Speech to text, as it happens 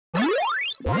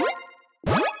Hello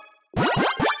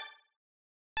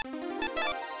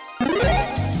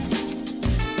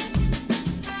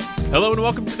and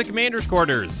welcome to the Commander's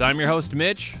Quarters. I'm your host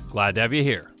Mitch, glad to have you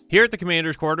here. Here at the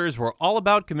Commander's Quarters, we're all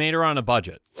about Commander on a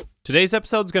budget. Today's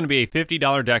episode is going to be a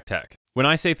 $50 deck tech. When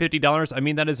I say $50, I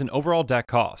mean that is an overall deck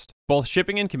cost. Both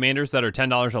shipping and commanders that are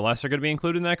 $10 or less are going to be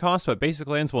included in that cost, but basic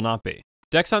lands will not be.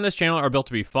 Decks on this channel are built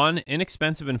to be fun,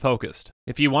 inexpensive, and focused.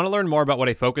 If you want to learn more about what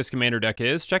a focused commander deck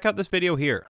is, check out this video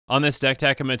here. On this deck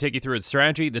tech, I'm going to take you through its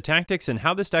strategy, the tactics, and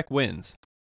how this deck wins.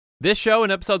 This show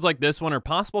and episodes like this one are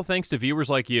possible thanks to viewers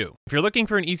like you. If you're looking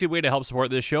for an easy way to help support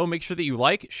this show, make sure that you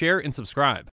like, share, and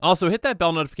subscribe. Also, hit that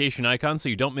bell notification icon so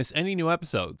you don't miss any new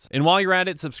episodes. And while you're at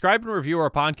it, subscribe and review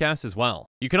our podcast as well.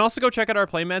 You can also go check out our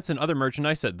playmats and other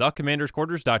merchandise at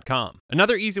thecommandersquarters.com.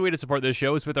 Another easy way to support this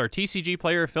show is with our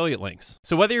TCGplayer affiliate links.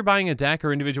 So whether you're buying a deck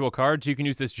or individual cards, you can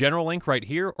use this general link right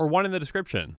here or one in the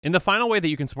description. And the final way that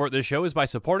you can support this show is by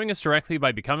supporting us directly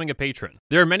by becoming a patron.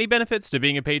 There are many benefits to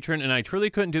being a patron, and I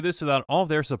truly couldn't do this without all of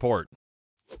their support.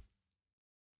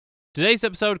 Today's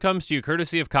episode comes to you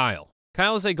courtesy of Kyle.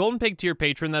 Kyle is a Golden Pig tier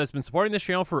patron that has been supporting this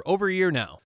channel for over a year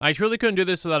now. I truly couldn't do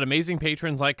this without amazing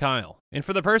patrons like Kyle. And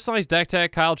for the personalized deck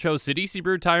tech, Kyle chose Sidisi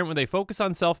Brew Tyrant with a focus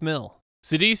on self-mill.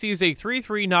 Sidisi is a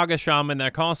 3/3 Naga Shaman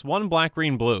that costs 1 black,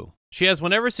 green, blue. She has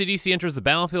whenever Sidisi enters the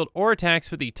battlefield or attacks,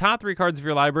 put the top 3 cards of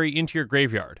your library into your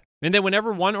graveyard. And then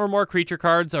whenever 1 or more creature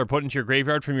cards are put into your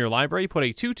graveyard from your library, put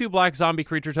a 2/2 black zombie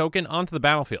creature token onto the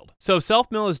battlefield. So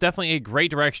self-mill is definitely a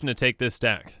great direction to take this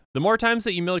deck. The more times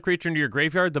that you mill a creature into your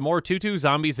graveyard, the more 2/2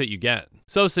 zombies that you get.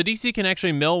 So Sidisi can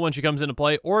actually mill when she comes into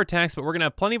play or attacks, but we're going to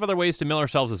have plenty of other ways to mill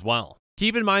ourselves as well.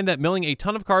 Keep in mind that milling a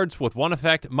ton of cards with one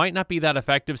effect might not be that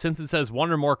effective since it says 1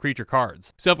 or more creature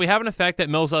cards. So if we have an effect that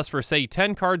mills us for say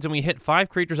 10 cards and we hit 5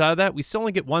 creatures out of that, we still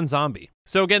only get 1 zombie.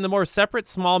 So again, the more separate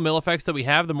small mill effects that we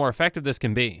have, the more effective this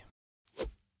can be.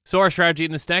 So our strategy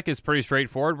in this deck is pretty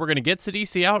straightforward. We're going to get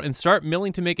Sidisi out and start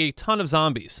milling to make a ton of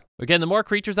zombies. Again, the more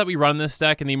creatures that we run in this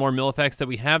deck and the more mill effects that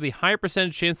we have, the higher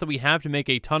percentage chance that we have to make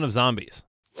a ton of zombies.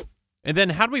 And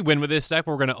then how do we win with this deck?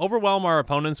 We're going to overwhelm our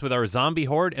opponents with our zombie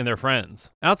horde and their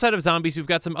friends. Outside of zombies, we've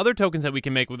got some other tokens that we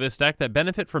can make with this deck that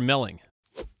benefit from milling.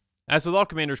 As with all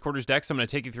Commander's Quarters decks, I'm going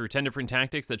to take you through 10 different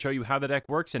tactics that show you how the deck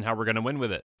works and how we're going to win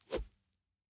with it.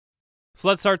 So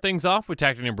let's start things off with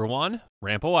tactic number 1,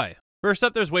 ramp away. First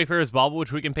up, there's Wayfarer's Bauble,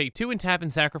 which we can pay 2 and tap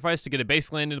and sacrifice to get a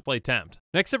base land into play tapped.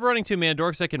 Next up, we're running 2 mana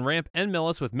dorks that can ramp and mill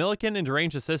us with Millikin and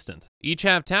Deranged Assistant. Each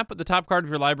have tap, put the top card of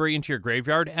your library into your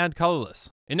graveyard, add colorless.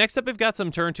 And next up, we've got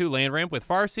some turn 2 land ramp with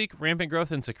Farseek, Rampant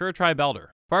Growth, and Sakura Tribe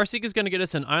Elder. Farseek is going to get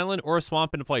us an island or a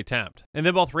swamp into play tapped. And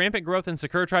then both Rampant Growth and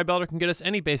Sakura Tribe Elder can get us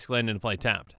any basic land into play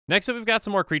tapped. Next up, we've got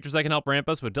some more creatures that can help ramp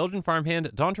us with Diligent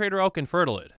Farmhand, Dawn Trader Oak, and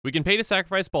Fertilid. We can pay to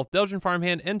sacrifice both Diligent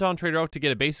Farmhand and Dawn Trader Oak to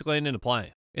get a basic land into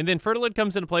play. And then Fertilid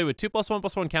comes into play with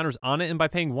 2+1/+1 counters on it, and by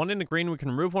paying 1 in a green, we can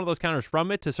remove one of those counters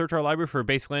from it to search our library for a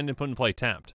basic land and put in play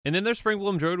tapped. And then there's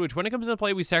Springbloom Druid, which when it comes into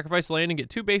play, we sacrifice land and get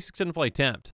 2 basics into play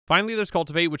tapped. Finally, there's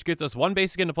Cultivate, which gets us 1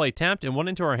 basic into play tapped and 1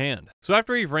 into our hand. So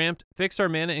after we've ramped, fixed our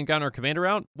mana, and gotten our commander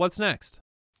out, what's next?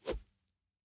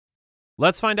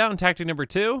 Let's find out in tactic number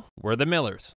 2, we're the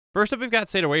millers. First up, we've got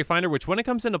Seder Wayfinder, which when it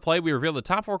comes into play, we reveal the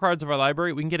top 4 cards of our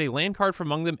library, we can get a land card from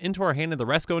among them into our hand, and the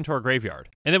rest go into our graveyard.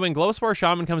 And then when Glowspore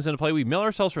Shaman comes into play, we mill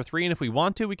ourselves for 3, and if we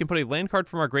want to, we can put a land card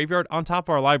from our graveyard on top of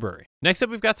our library. Next up,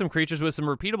 we've got some creatures with some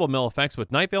repeatable mill effects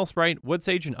with Nightveil Sprite,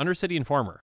 Woodsage, and Undercity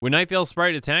Informer. When Nightveil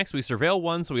Sprite attacks, we surveil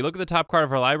 1, so we look at the top card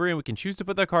of our library, and we can choose to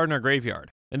put that card in our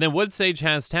graveyard. And then Woodsage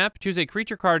has tap, choose a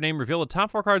creature card name, reveal the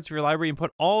top 4 cards of your library, and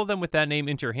put all of them with that name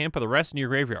into your hand, put the rest in your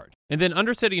graveyard. And then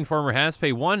Undercity Informer has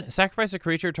pay 1, sacrifice a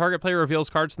creature, target player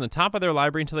reveals cards from the top of their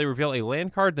library until they reveal a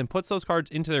land card, then puts those cards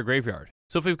into their graveyard.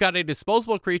 So if we've got a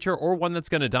disposable creature or one that's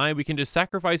going to die, we can just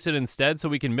sacrifice it instead so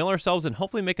we can mill ourselves and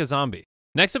hopefully make a zombie.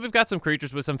 Next up, we've got some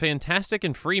creatures with some fantastic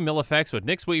and free mill effects with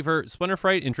Nyx Weaver,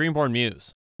 Splinterfright, and Dreamborn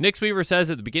Muse. Nyx Weaver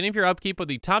says at the beginning of your upkeep, put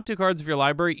the top 2 cards of your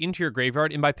library into your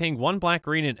graveyard, and by paying 1 black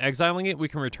green and exiling it, we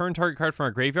can return target card from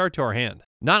our graveyard to our hand.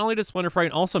 Not only does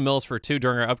Splinterfright also mill us for 2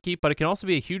 during our upkeep, but it can also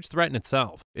be a huge threat in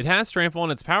itself. It has Trample,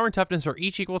 and its power and toughness are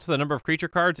each equal to the number of creature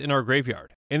cards in our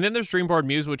graveyard. And then there's Dreamborn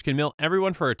Muse, which can mill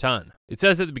everyone for a ton. It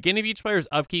says at the beginning of each player's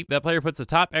upkeep, that player puts the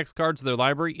top X cards of their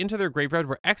library into their graveyard,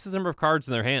 where X is the number of cards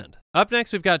in their hand. Up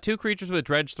next, we've got 2 creatures with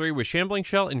Dredge 3 with Shambling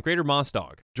Shell and Greater Moss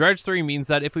Dog. Dredge 3 means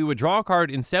that if we would draw a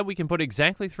card, instead we can put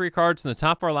exactly 3 cards from the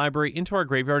top of our library into our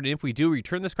graveyard, and if we do,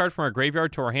 return this card from our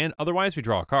graveyard to our hand, otherwise we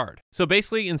draw a card. So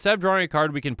basically, instead of drawing a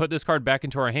card, we can put this card back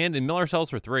into our hand and mill ourselves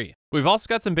for 3. We've also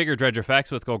got some bigger Dredge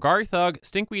effects with Golgari Thug,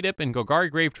 Stinkweed Imp, and Golgari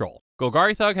Grave Troll.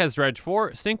 Golgari Thug has Dredge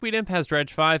 4, Stinkweed Imp has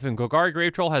Dredge 5, and Golgari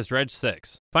Grave Troll has Dredge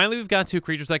 6. Finally, we've got 2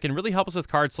 creatures that can really help us with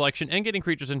card selection and getting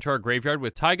creatures into our graveyard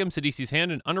with Tygum, Sidisi's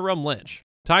Hand, and Underrealm Lich.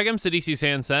 Tygum, Sidisi's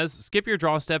Hand says, skip your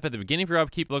draw step at the beginning of your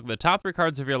upkeep, look at the top 3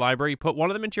 cards of your library, put one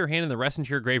of them into your hand and the rest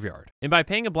into your graveyard. And by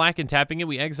paying a black and tapping it,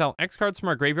 we exile X cards from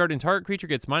our graveyard and target creature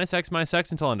gets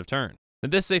 -X/-X until end of turn. Now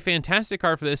this is a fantastic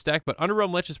card for this deck, but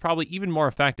Underrealm Lich is probably even more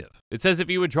effective. It says if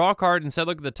you would draw a card, instead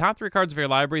look at the top 3 cards of your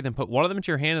library, then put one of them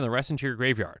into your hand and the rest into your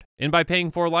graveyard. And by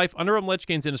paying 4 life, Underrealm Lich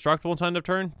gains indestructible until end of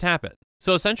turn, tap it.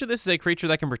 So essentially this is a creature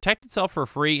that can protect itself for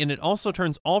free, and it also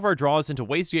turns all of our draws into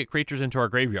ways to get creatures into our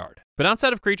graveyard. But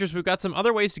outside of creatures, we've got some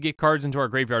other ways to get cards into our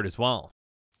graveyard as well.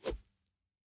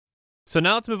 So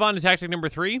now let's move on to tactic number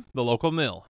 3, the local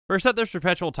mill. First up, there's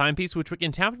Perpetual Timepiece, which we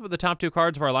can tap with the top 2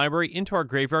 cards of our library into our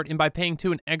graveyard, and by paying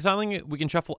 2 and exiling it, we can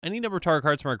shuffle any number of target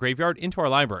cards from our graveyard into our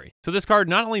library. So this card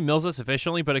not only mills us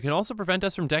efficiently, but it can also prevent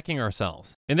us from decking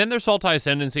ourselves. And then there's Sultai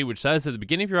Ascendancy, which says at the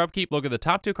beginning of your upkeep, look at the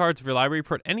top 2 cards of your library,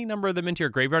 put any number of them into your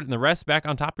graveyard, and the rest back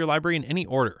on top of your library in any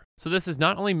order. So this is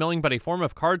not only milling, but a form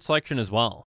of card selection as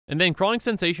well. And then Crawling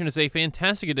Sensation is a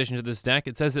fantastic addition to this deck.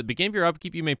 It says at the beginning of your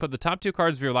upkeep, you may put the top 2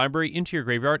 cards of your library into your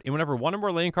graveyard, and whenever 1 or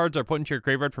more land cards are put into your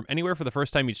graveyard from anywhere for the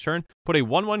first time each turn, put a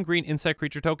 1/1 green insect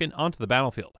creature token onto the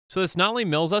battlefield. So this not only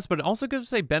mills us, but it also gives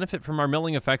us a benefit from our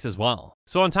milling effects as well.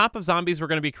 So on top of zombies, we're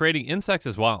going to be creating insects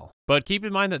as well. But keep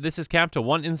in mind that this is capped to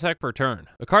 1 insect per turn.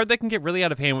 A card that can get really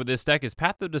out of hand with this deck is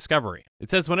Path of Discovery. It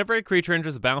says whenever a creature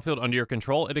enters the battlefield under your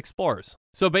control, it explores.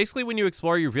 So basically when you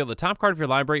explore, you reveal the top card of your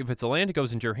library. If it's a land, it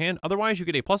goes into your hand. Otherwise, you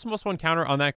get a +1/+1 counter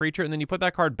on that creature, and then you put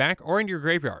that card back or into your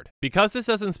graveyard. Because this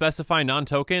doesn't specify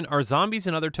non-token, our zombies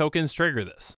and other tokens trigger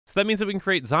this. So that means that we can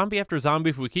create zombie after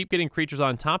zombie if we keep getting creatures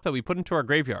on top that we put into our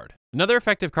graveyard. Another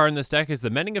effective card in this deck is the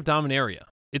Mending of Dominaria.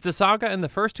 It's a saga, and the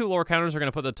first 2 lore counters are going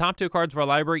to put the top 2 cards of our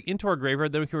library into our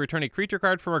graveyard, then we can return a creature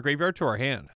card from our graveyard to our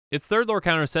hand. Its 3rd lore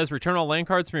counter says return all land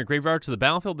cards from your graveyard to the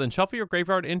battlefield, then shuffle your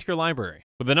graveyard into your library.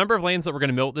 With the number of lands that we're going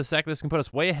to mill with this deck, this can put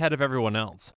us way ahead of everyone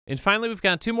else. And finally, we've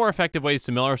got 2 more effective ways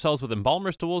to mill ourselves with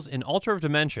Embalmer's Tools and Altar of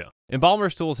Dementia.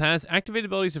 Embalmer's Tools has activate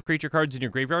abilities of creature cards in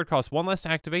your graveyard, cost 1 less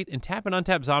to activate, and tap an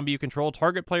untapped zombie you control.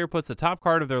 Target player puts the top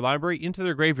card of their library into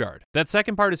their graveyard. That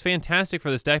second part is fantastic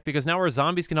for this deck because now our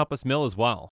zombies can help us mill as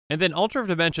well. And then Altar of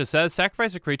Dementia says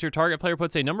sacrifice a creature, target player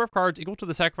puts a number of cards equal to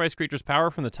the sacrificed creature's power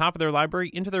from the top of their library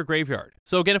into their graveyard.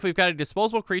 So again, if we've got a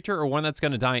disposable creature or one that's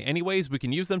going to die anyways, we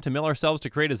can use them to mill ourselves to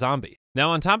create a zombie. Now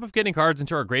on top of getting cards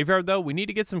into our graveyard though, we need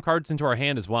to get some cards into our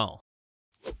hand as well.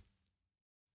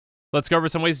 Let's go over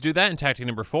some ways to do that in tactic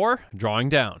number 4, drawing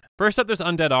down. First up, there's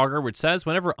Undead Augur, which says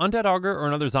whenever Undead Augur or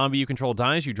another zombie you control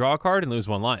dies, you draw a card and lose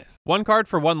 1 life. 1 card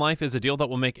for 1 life is a deal that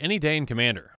will make any day in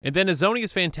Commander. And then Azoni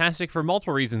is fantastic for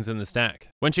multiple reasons in this deck.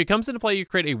 When she comes into play, you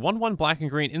create a 1/1 black and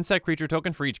green insect creature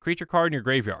token for each creature card in your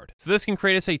graveyard. So this can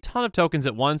create us a ton of tokens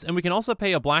at once, and we can also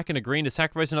pay a black and a green to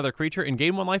sacrifice another creature and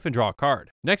gain 1 life and draw a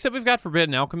card. Next up, we've got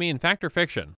Forbidden Alchemy and Fact or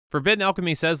Fiction. Forbidden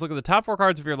Alchemy says look at the top 4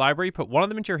 cards of your library, put 1 of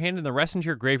them into your hand and the rest into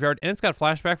your graveyard, and it's got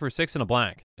flashback for 6 and a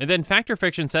black. And then Fact or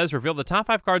Fiction says reveal the top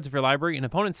 5 cards of your library, and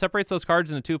opponent separates those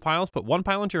cards into 2 piles, put 1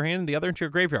 pile into your hand and the other into your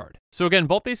graveyard. So again,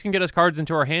 both these can get us cards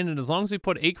into our hand, and as long as we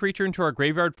put a creature into our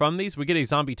graveyard from these, we get a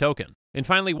zombie token. And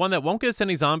finally, one that won't get us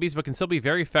any zombies but can still be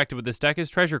very effective with this deck is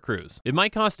Treasure Cruise. It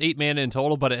might cost 8 mana in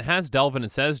total, but it has Delve and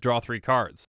it says draw 3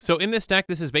 cards. So in this deck,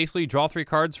 this is basically draw 3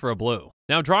 cards for a blue.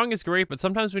 Now drawing is great, but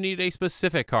sometimes we need a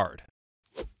specific card.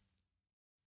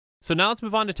 So now let's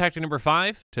move on to tactic number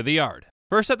 5, to the yard.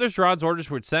 First up, there's Drawd's Orders,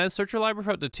 which says search your library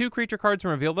for up to 2 creature cards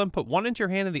and reveal them, put 1 into your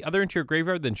hand and the other into your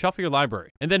graveyard, then shuffle your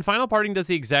library. And then Final Parting does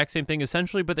the exact same thing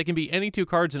essentially, but they can be any 2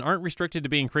 cards and aren't restricted to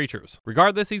being creatures.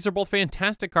 Regardless, these are both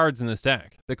fantastic cards in this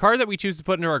deck. The card that we choose to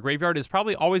put into our graveyard is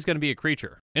probably always going to be a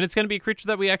creature. And it's going to be a creature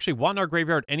that we actually want in our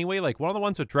graveyard anyway, like one of the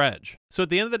ones with Dredge. So at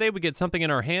the end of the day, we get something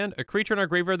in our hand, a creature in our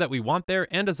graveyard that we want there,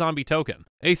 and a zombie token.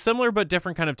 A similar but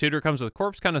different kind of tutor comes with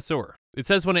Corpse Connoisseur. It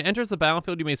says when it enters the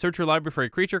battlefield, you may search your library for a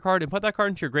creature card and put that card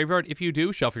into your graveyard. If you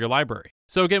do, shuffle your library.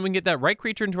 So again, we can get that right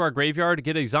creature into our graveyard,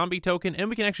 get a zombie token, and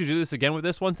we can actually do this again with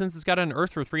this one since it's got an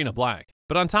earth for 3 and a black.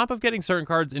 But on top of getting certain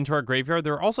cards into our graveyard,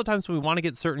 there are also times when we want to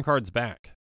get certain cards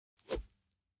back.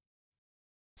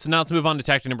 So now let's move on to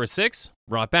tactic number 6,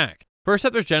 Brought Back. First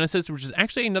up, there's Genesis, which is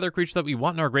actually another creature that we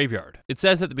want in our graveyard. It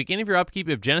says at the beginning of your upkeep,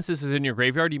 if Genesis is in your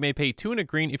graveyard, you may pay 2 and a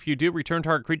green. If you do, return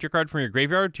target creature card from your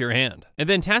graveyard to your hand. And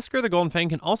then Tasker the Golden Fang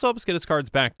can also help us get his cards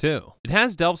back too. It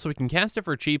has Delve, so we can cast it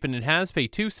for cheap, and it has pay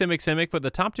 2 Simic, put the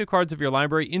top 2 cards of your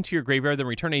library into your graveyard, then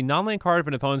return a non-land card of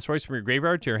an opponent's choice from your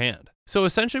graveyard to your hand. So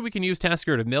essentially we can use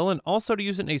Tasker to mill and also to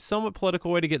use it in a somewhat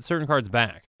political way to get certain cards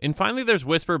back. And finally there's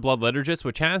Whisper Blood Liturgist,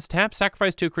 which has tap,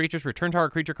 sacrifice 2 creatures, return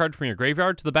target creature card from your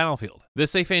graveyard to the battlefield.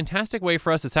 This is a fantastic way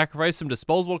for us to sacrifice some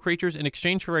disposable creatures in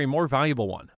exchange for a more valuable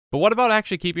one. But what about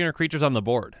actually keeping our creatures on the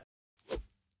board?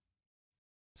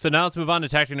 So now let's move on to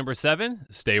tactic number 7,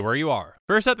 stay where you are.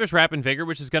 First up there's Rapid Vigor,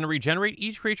 which is going to regenerate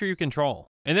each creature you control.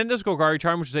 And then there's Golgari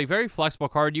Charm, which is a very flexible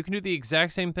card. You can do the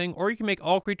exact same thing, or you can make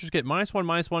all creatures get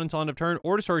 -1/-1 until end of turn,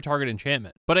 or destroy target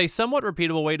enchantment. But a somewhat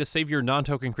repeatable way to save your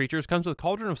non-token creatures comes with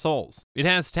Cauldron of Souls. It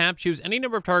has tap, choose any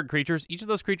number of target creatures, each of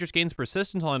those creatures gains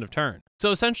persist until end of turn. So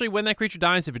essentially when that creature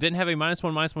dies, if it didn't have a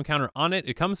 -1/-1 counter on it,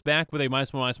 it comes back with a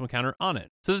 -1/-1 counter on it.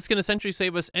 So this can essentially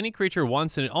save us any creature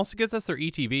once, and it also gives us their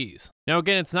ETBs. Now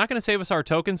again, it's not going to save us our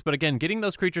tokens, but again, getting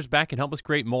those creatures back can help us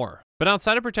create more. But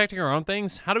outside of protecting our own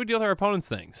things, how do we deal with our opponent's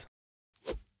things?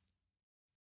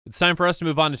 It's time for us to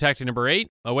move on to tactic number 8,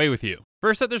 away with you.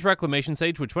 First up there's Reclamation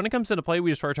Sage, which when it comes into play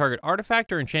we destroy target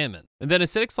artifact or enchantment. And then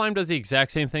Acidic Slime does the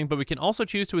exact same thing, but we can also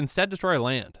choose to instead destroy a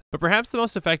land. But perhaps the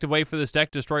most effective way for this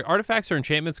deck to destroy artifacts or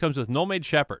enchantments comes with Null-Made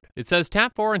Shepherd. It says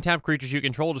tap 4 and tap creatures you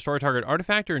control, destroy target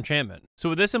artifact or enchantment. So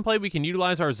with this in play we can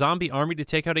utilize our zombie army to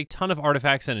take out a ton of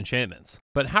artifacts and enchantments.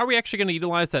 But how are we actually going to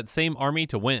utilize that same army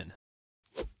to win?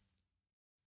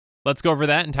 Let's go over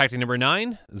that in tactic number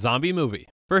 9, Zombie Movie.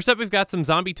 First up, we've got some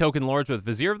zombie token lords with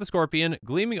Vizier of the Scorpion,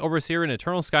 Gleaming Overseer, and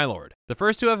Eternal Skylord. The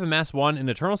first two have amass 1, and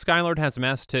Eternal Skylord has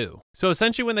amass 2. So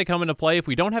essentially when they come into play, if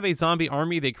we don't have a zombie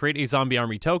army, they create a zombie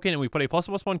army token, and we put a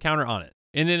 +1/+1 counter on it.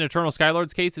 And in Eternal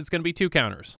Skylord's case, it's going to be 2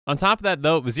 counters. On top of that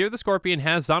though, Vizier of the Scorpion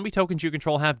has zombie tokens you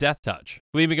control have Death Touch.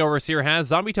 Gleaming Overseer has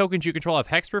zombie tokens you control have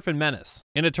Hexproof and Menace.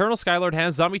 And Eternal Skylord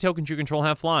has zombie tokens you control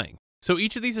have Flying. So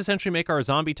each of these essentially make our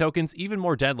zombie tokens even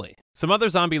more deadly. Some other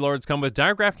zombie lords come with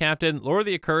Diregraph Captain, Lord of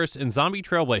the Accursed, and Zombie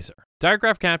Trailblazer.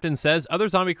 Diregraph Captain says other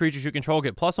zombie creatures you control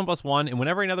get +1/+1, and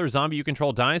whenever another zombie you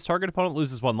control dies, target opponent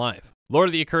loses 1 life. Lord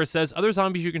of the Accursed says other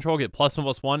zombies you control get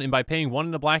 +1/+1, and by paying 1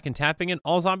 in the black and tapping it,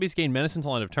 all zombies gain menace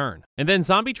until end of turn. And then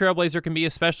Zombie Trailblazer can be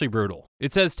especially brutal.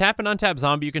 It says tap and untap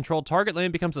zombie you control, target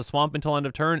land becomes a swamp until end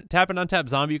of turn, tap and untap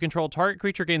zombie you control, target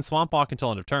creature gains Swamp Walk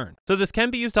until end of turn. So this can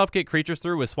be used to help get creatures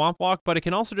through with Swamp Walk, but it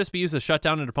can also just be used to shut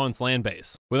down an opponent's land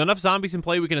base. With enough zombies in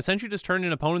play, we can essentially just turn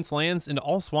an opponent's lands into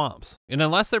all swamps. And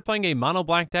unless they're playing a mono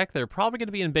black deck, they're probably going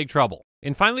to be in big trouble.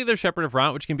 And finally there's Shepherd of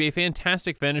Rout, which can be a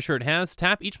fantastic finisher. It has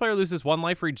tap, each player loses 1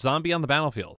 life for each zombie on the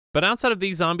battlefield. But outside of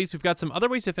these zombies, we've got some other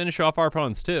ways to finish off our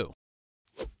opponents too.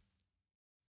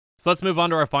 So let's move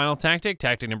on to our final tactic,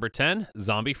 tactic number 10,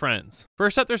 Zombie Friends.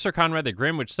 First up there's Sir Conrad the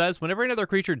Grim, which says whenever another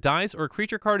creature dies or a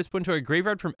creature card is put into a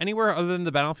graveyard from anywhere other than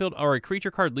the battlefield, or a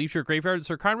creature card leaves your graveyard,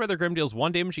 Sir Conrad the Grim deals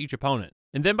 1 damage to each opponent.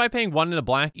 And then by paying 1 in a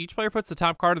black, each player puts the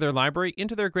top card of their library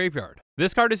into their graveyard.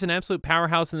 This card is an absolute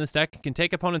powerhouse in this deck and can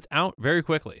take opponents out very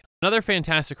quickly. Another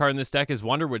fantastic card in this deck is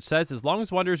Wonder, which says as long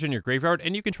as Wonder is in your graveyard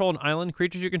and you control an island,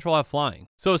 creatures you control have flying.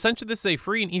 So essentially this is a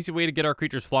free and easy way to get our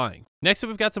creatures flying. Next up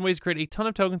we've got some ways to create a ton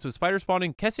of tokens with Spider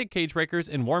Spawning, Kessig Cagebreakers,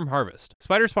 and Worm Harvest.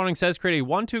 Spider Spawning says create a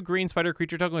 1/2 green spider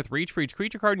creature token with reach for each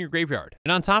creature card in your graveyard.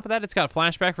 And on top of that it's got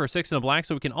flashback for 6 in a black,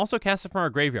 so we can also cast it from our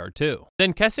graveyard too.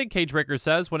 Then Kessig Cagebreaker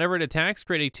says whenever it attacks,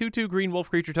 create a 2/2 green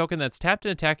wolf creature token that's tapped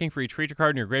and attacking for each creature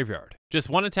card in your graveyard. Just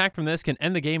 1 attack from this can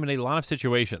end the game in a lot of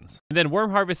situations. And then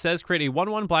Worm Harvest says create a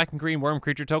 1/1 black and green worm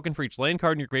creature token for each land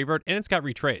card in your graveyard, and it's got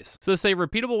Retrace. So this is a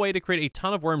repeatable way to create a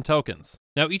ton of worm tokens.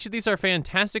 Now each of these are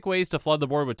fantastic ways to flood the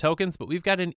board with tokens, but we've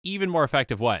got an even more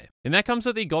effective way. And that comes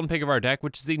with the golden pick of our deck,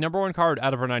 which is the #1 card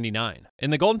out of our 99.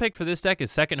 And the golden pick for this deck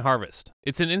is Second Harvest.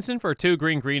 It's an instant for 2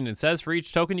 green green, and it says for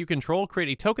each token you control, create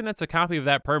a token that's a copy of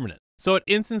that permanent. So at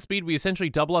instant speed, we essentially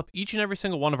double up each and every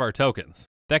single one of our tokens.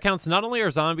 That counts not only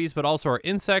our zombies, but also our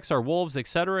insects, our wolves,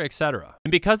 etc, etc.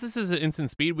 And because this is at instant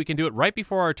speed, we can do it right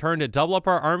before our turn to double up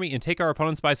our army and take our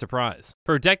opponents by surprise.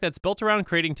 For a deck that's built around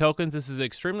creating tokens, this is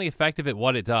extremely effective at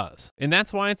what it does. And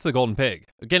that's why it's the Golden Pig.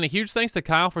 Again, a huge thanks to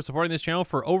Kyle for supporting this channel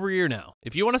for over a year now.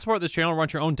 If you want to support this channel and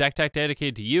want your own deck tech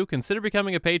dedicated to you, consider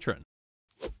becoming a patron.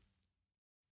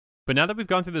 But now that we've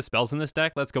gone through the spells in this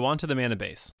deck, let's go on to the mana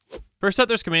base. First up,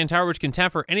 there's Command Tower, which can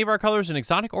tap for any of our colors, and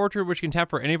Exotic Orchard, which can tap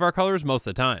for any of our colors most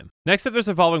of the time. Next up, there's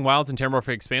Evolving Wilds and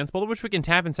Terramorphic Expanse, both of which we can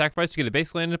tap and sacrifice to get a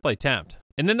base land into play tapped.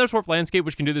 And then there's Warped Landscape,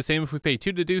 which can do the same if we pay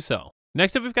 2 to do so.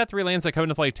 Next up, we've got 3 lands that come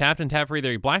into play tapped and tap for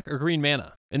either a black or green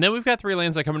mana. And then we've got 3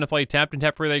 lands that come into play tapped and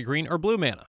tap for either a green or blue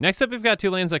mana. Next up, we've got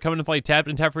 2 lands that come into play tapped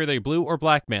and tap for either a blue or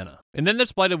black mana. And then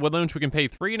there's Blighted Woodland, which we can pay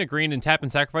 3 and a green and tap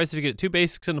and sacrifice to get 2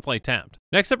 basics into play tapped.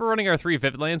 Next up, we're running our 3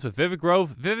 Vivid lands with Vivid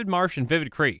Grove, Vivid Marsh, and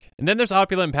Vivid Creek. And then there's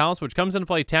Opulent Palace, which comes into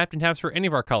play tapped and taps for any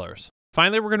of our colors.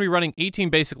 Finally, we're going to be running 18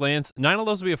 basic lands. 9 of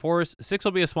those will be a forest, 6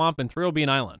 will be a swamp, and 3 will be an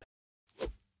island.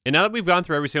 And now that we've gone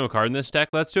through every single card in this deck,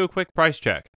 let's do a quick price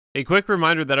check. A quick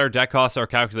reminder that our deck costs are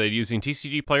calculated using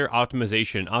TCGplayer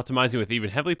optimization, optimizing with even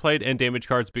heavily played and damaged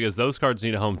cards because those cards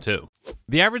need a home too.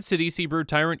 The average Sidisi Brew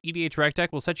Tyrant EDH rec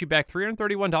deck will set you back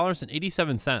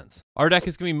 $331.87. Our deck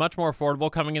is going to be much more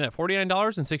affordable, coming in at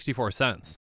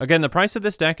 $49.64. Again, the price of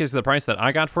this deck is the price that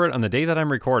I got for it on the day that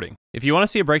I'm recording. If you want to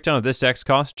see a breakdown of this deck's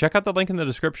cost, check out the link in the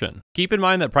description. Keep in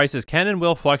mind that prices can and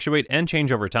will fluctuate and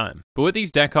change over time. But with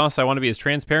these deck costs, I want to be as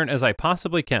transparent as I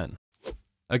possibly can.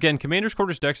 Again, Commander's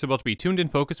Quarters decks are built to be tuned and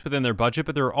focused within their budget,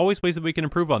 but there are always ways that we can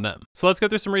improve on them. So let's go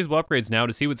through some reasonable upgrades now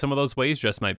to see what some of those ways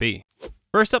just might be.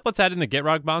 First up, let's add in the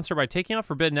Gitrog monster by taking out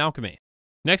Forbidden Alchemy.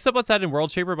 Next up, let's add in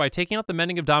World Shaper by taking out the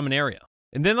Mending of Dominaria.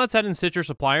 And then let's add in Stitcher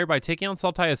Supplier by taking out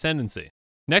Sultai Ascendancy.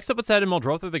 Next up, let's add in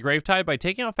Muldrotha the Gravetide by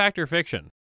taking out Factor Fiction.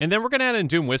 And then we're going to add in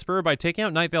Doom Whisperer by taking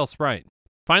out Nightveil Sprite.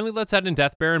 Finally, let's add in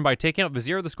Death Baron by taking out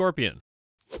Vizier the Scorpion.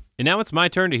 And now it's my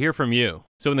turn to hear from you.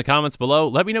 So in the comments below,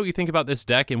 let me know what you think about this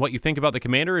deck and what you think about the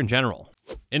Commander in general.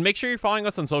 And make sure you're following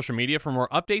us on social media for more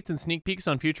updates and sneak peeks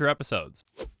on future episodes.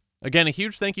 Again, a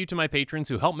huge thank you to my patrons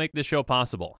who help make this show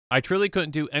possible. I truly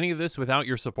couldn't do any of this without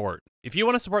your support. If you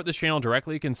want to support this channel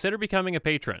directly, consider becoming a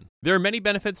patron. There are many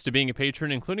benefits to being a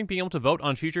patron, including being able to vote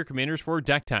on future commanders for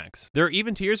deck techs. There are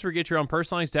even tiers where you get your own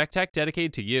personalized deck tech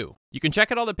dedicated to you. You can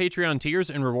check out all the Patreon tiers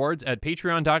and rewards at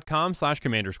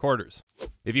patreon.com/commandersquarters.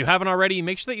 If you haven't already,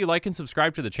 make sure that you like and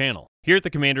subscribe to the channel. Here at the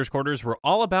Commander's Quarters, we're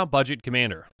all about budget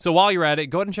Commander. So while you're at it,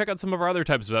 go ahead and check out some of our other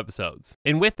types of episodes.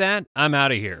 And with that, I'm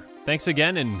out of here. Thanks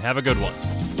again and have a good one.